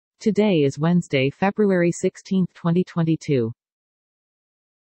Today is Wednesday, February 16, 2022.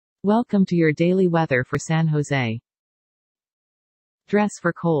 Welcome to your daily weather for San Jose. Dress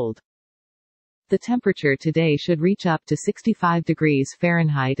for cold. The temperature today should reach up to 65 degrees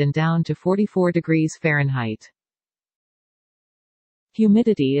Fahrenheit and down to 44 degrees Fahrenheit.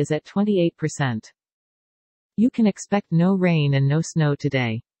 Humidity is at 28%. You can expect no rain and no snow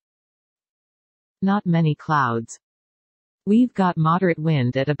today. Not many clouds. We've got moderate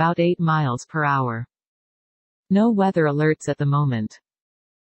wind at about 8 miles per hour. No weather alerts at the moment.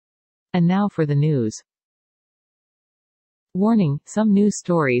 And now for the news. Warning, some news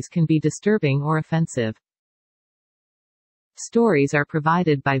stories can be disturbing or offensive. Stories are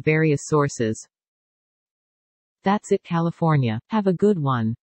provided by various sources. That's it, California. Have a good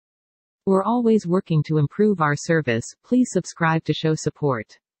one. We're always working to improve our service. Please subscribe to show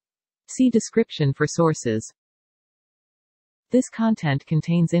support. See description for sources. This content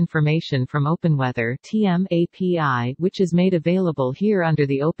contains information from OpenWeather (TM API), which is made available here under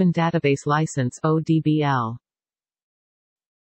the Open Database License (ODBL).